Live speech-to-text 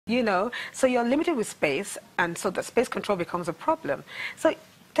you know, so you're limited with space, and so the space control becomes a problem. So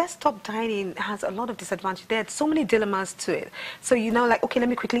desktop dining has a lot of disadvantages. There are so many dilemmas to it. So you know, like, okay, let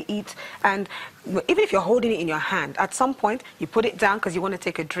me quickly eat, and even if you're holding it in your hand, at some point you put it down because you want to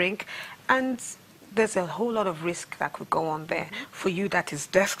take a drink, and there's a whole lot of risk that could go on there for you that is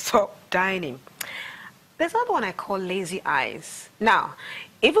desktop dining. There's another one I call lazy eyes. Now,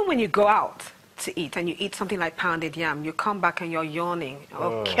 even when you go out to eat and you eat something like pounded yam, you come back and you're yawning.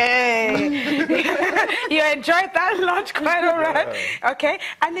 Okay. You enjoyed that lunch quite all right. Okay.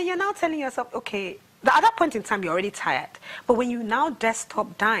 And then you're now telling yourself, okay, at that point in time, you're already tired. But when you now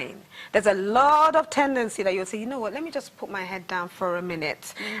desktop dine, there's a lot of tendency that you'll say, you know what, let me just put my head down for a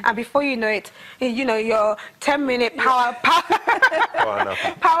minute. And before you know it, you know, your 10-minute power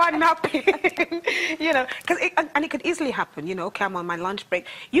napping. You know, and it could easily happen, you know, okay, I'm on my lunch break.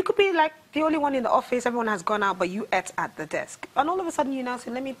 You could be like the only one in the office, everyone has gone out, but you ate at the desk. And all of a sudden, you now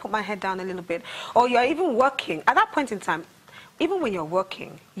say, let me put my head down a little bit. Or you're even working. At that point in time, even when you're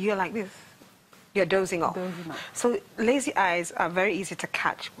working, you're like this. You're dozing off. So lazy eyes are very easy to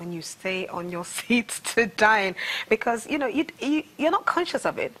catch when you stay on your seats to dine, because you know you're not conscious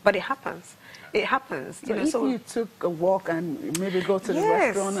of it, but it happens. It happens. So if you took a walk and maybe go to the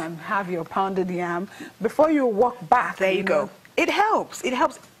restaurant and have your pounded yam, before you walk back, there you go. It helps. It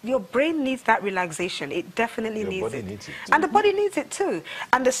helps. Your brain needs that relaxation. It definitely needs it. And the body needs it too.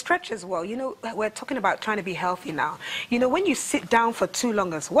 And the stretch as well. You know, we're talking about trying to be healthy now. You know, when you sit down for too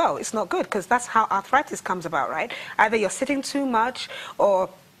long as well, it's not good, because that's how arthritis comes about, right? Either you're sitting too much or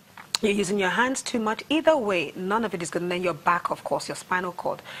you're using your hands too much. Either way, none of it is good. And then your back, of course, your spinal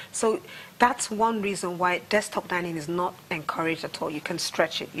cord. So that's one reason why desktop dining is not encouraged at all. You can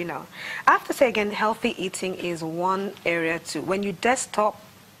stretch it, you know. I have to say again, healthy eating is one area too. When you desktop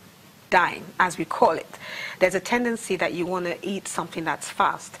dine, as we call it, there's a tendency that you want to eat something that's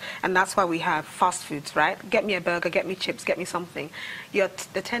fast, and that's why we have fast foods, right? Get me a burger, get me chips, get me something.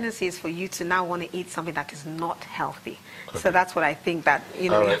 The tendency is for you to now want to eat something that is not healthy. Okay. So that's what I think that, you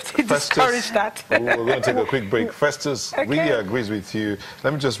know, you have to discourage that. We're going to take a quick break. Festus really agrees with you.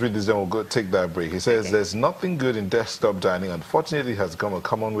 Let me just read this, then we'll go take that break. He says, there's nothing good in desktop dining. Unfortunately, it has become a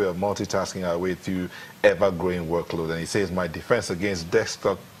common way of multitasking our way through ever-growing workload. And he says, my defense against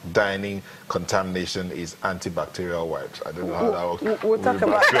desktop dining contamination is antibacterial wipes. I don't know how that works. We'll talk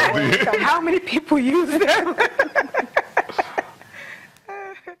about how many people use them.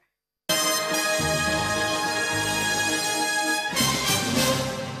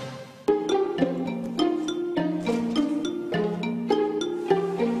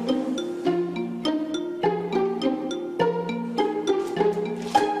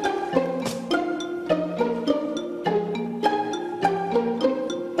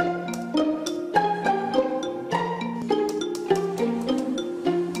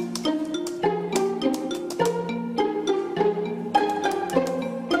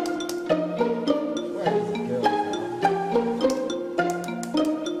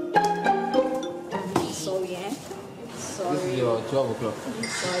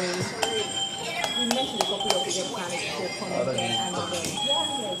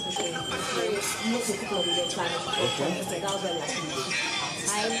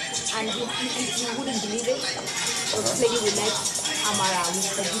 And you wouldn't believe it. This lady we met, Amara,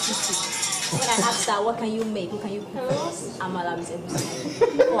 with egusi soup. When I asked her, what can you make? What can you cook? Amara with egusi.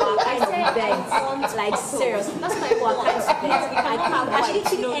 For our kind of events, like serious. That's my for our kind of events. I didn't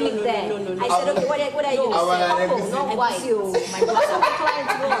see anything there. I said, okay, what are you going to say? Not white. My daughter. I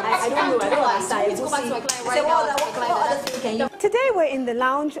don't know. I don't understand. Go back to my client. I said, what other thing can you? Today we're in the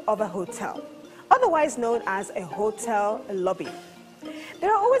lounge of a hotel, otherwise known as a hotel lobby.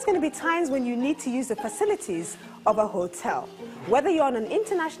 There are always going to be times when you need to use the facilities of a hotel, whether you're on an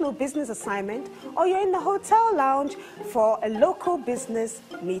international business assignment or you're in the hotel lounge for a local business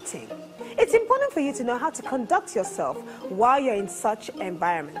meeting. It's important for you to know how to conduct yourself while you're in such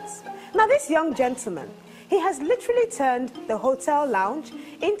environments. Now, this young gentleman, he has literally turned the hotel lounge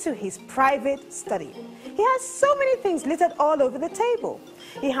into his private study. He has so many things littered all over the table.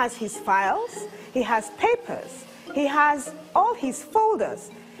 He has his files, he has papers, he has all his folders.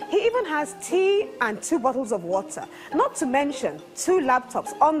 He even has tea and 2 bottles of water, not to mention 2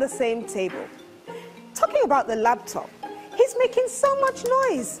 laptops on the same table. Talking about the laptop, he's making so much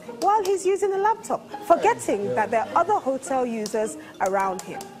noise while he's using the laptop, forgetting that there are other hotel users around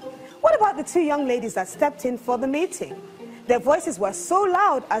him. What about the 2 young ladies that stepped in for the meeting? Their voices were so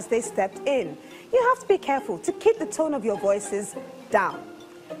loud as they stepped in. You have to be careful to keep the tone of your voices down.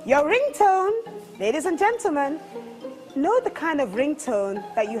 Your ringtone, ladies and gentlemen, know the kind of ringtone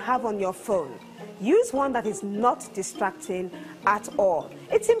that you have on your phone. Use one that is not distracting at all.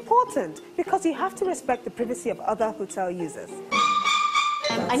 It's important because you have to respect the privacy of other hotel users.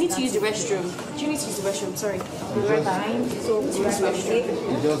 I need to use the restroom. Do you need to use the restroom? Sorry. We're behind, so use the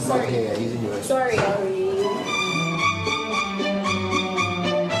restroom. You just got here using your restroom. Sorry.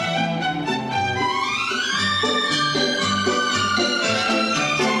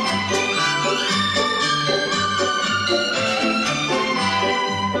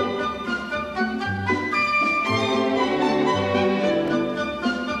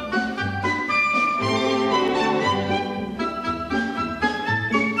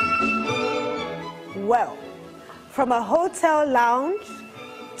 Well, from a hotel lounge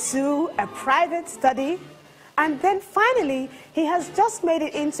to a private study, and then finally, he has just made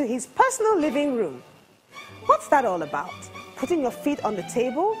it into his personal living room. What's that all about? Putting your feet on the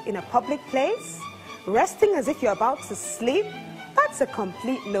table in a public place? Resting as if you're about to sleep? That's a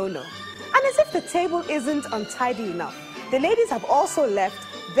complete no-no. And as if the table isn't untidy enough, the ladies have also left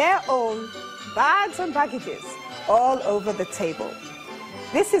their own bags and baggages all over the table.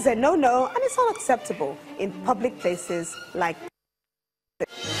 This is a no-no, and it's unacceptable in public places like this.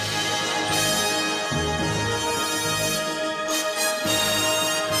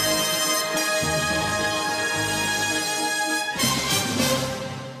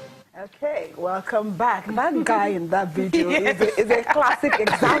 Okay, welcome back. That guy in that video is a classic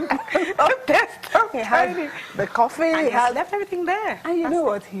example of this. He has the coffee, And he he has has left everything there. and you know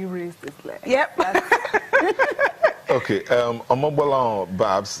what? He raised his leg. Yep. Okay, Omobola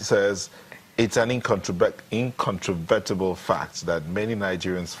Babs says, it's an incontrovertible fact that many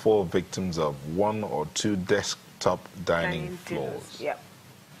Nigerians fall victims of 1 or 2 desktop dining floors. Yep.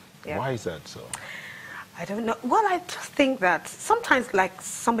 Why is that so? I don't know. Well, I just think that sometimes, like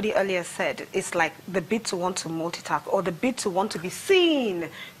somebody earlier said, it's like the bid to want to multitask or the bid to want to be seen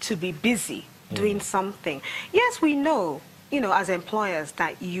to be busy doing something. Yes, we know, as employers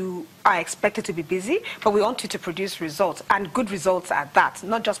that you are expected to be busy, but we want you to produce results, and good results at that,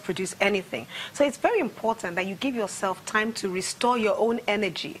 not just produce anything. So it's very important that you give yourself time to restore your own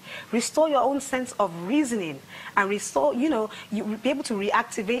energy, restore your own sense of reasoning, and restore, you be able to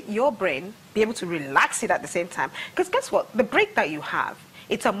reactivate your brain, be able to relax it at the same time. Because guess what? The break that you have,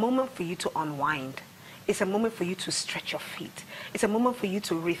 it's a moment for you to unwind. It's a moment for you to stretch your feet. It's a moment for you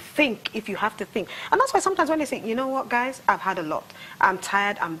to rethink if you have to think. And that's why sometimes when they say, you know what, guys, I've had a lot. I'm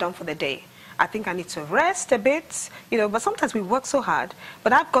tired. I'm done for the day. I think I need to rest a bit, but sometimes we work so hard.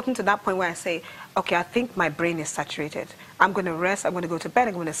 But I've gotten to that point where I say, okay, I think my brain is saturated. I'm going to rest. I'm going to go to bed.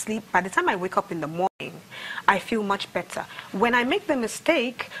 I'm going to sleep. By the time I wake up in the morning, I feel much better. When I make the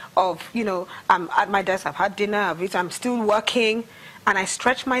mistake of, I'm at my desk, I've had dinner, I'm still working, and I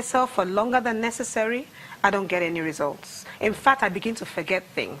stretch myself for longer than necessary, I don't get any results. In fact, I begin to forget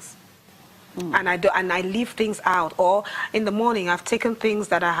things. And I leave things out. Or in the morning, I've taken things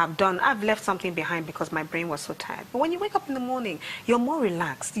that I have done. I've left something behind because my brain was so tired. But when you wake up in the morning, you're more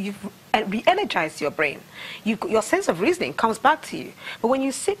relaxed. You've re-energized your brain. Your sense of reasoning comes back to you. But when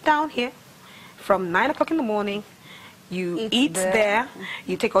you sit down here from 9 o'clock in the morning, you eat there,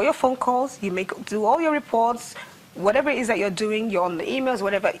 you take all your phone calls, do all your reports, whatever it is that you're doing, you're on the emails,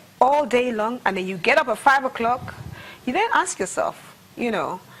 whatever, all day long, and then you get up at 5 o'clock, you then ask yourself,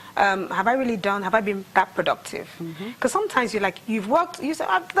 have I really done, have I been that productive? Because sometimes you've worked, you say,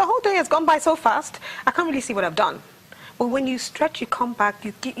 the whole day has gone by so fast, I can't really see what I've done. But when you stretch, you come back,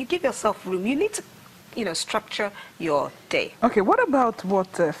 you give yourself room. You need to, structure your day. Okay, what about what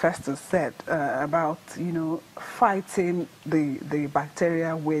Festus said about, fighting the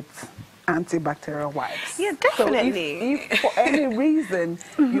bacteria with antibacterial wipes? Yeah, definitely. So if for any reason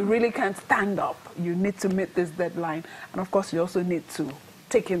you really can't stand up, you need to meet this deadline, and of course you also need to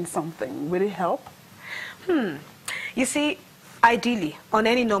take in something. Will it help? You see, ideally, on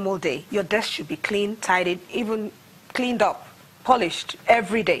any normal day, your desk should be clean, tidied, even cleaned up, polished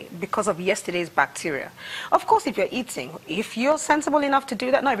every day because of yesterday's bacteria. Of course, if you're eating, if you're sensible enough to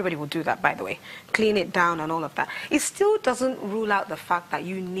do that, not everybody will do that, by the way, clean it down and all of that. It still doesn't rule out the fact that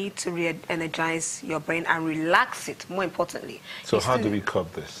you need to re-energize your brain and relax it, more importantly. So how do we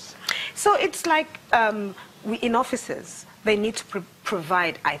curb this? So it's like in offices, they need to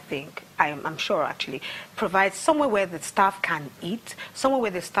provide, I think, I'm sure actually, provide somewhere where the staff can eat, somewhere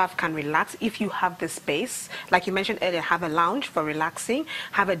where the staff can relax if you have the space. Like you mentioned earlier, have a lounge for relaxing,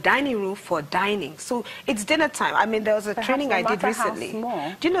 have a dining room for dining. So it's dinner time. I mean, there was a training I did recently.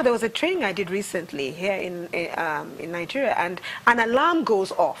 Do you know, there was a training I did recently here in Nigeria, and an alarm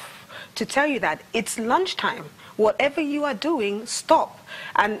goes off to tell you that it's lunchtime. Whatever you are doing, stop.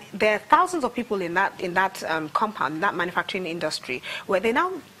 And there are thousands of people in that compound, in that manufacturing industry, where they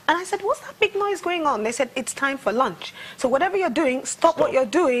now And I said, what's that big noise going on? They said, it's time for lunch. So whatever you're doing, stop what you're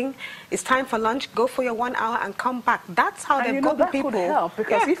doing. It's time for lunch. Go for your 1 hour and come back. That's how they've gotten people. That could help,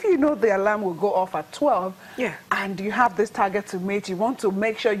 because if you know the alarm will go off at 12, and you have this target to meet, you want to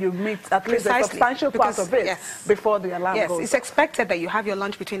make sure you meet at least a substantial part of it before the alarm goes. Yes, it's expected that you have your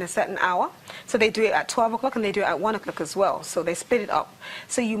lunch between a certain hour. So they do it at 12 o'clock and they do it at 1 o'clock as well. So they split it up.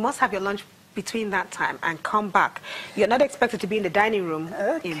 So you must have your lunch between that time and come back. You're not expected to be in the dining room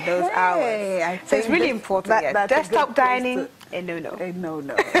in those hours. So it's really important. Desktop dining, a no-no. A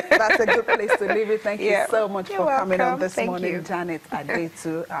no-no. That's a good place to leave it. Thank you so much for coming on this morning, Janet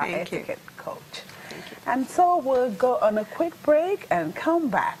Adetu, our etiquette coach. And so we'll go on a quick break and come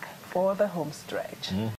back for the home stretch.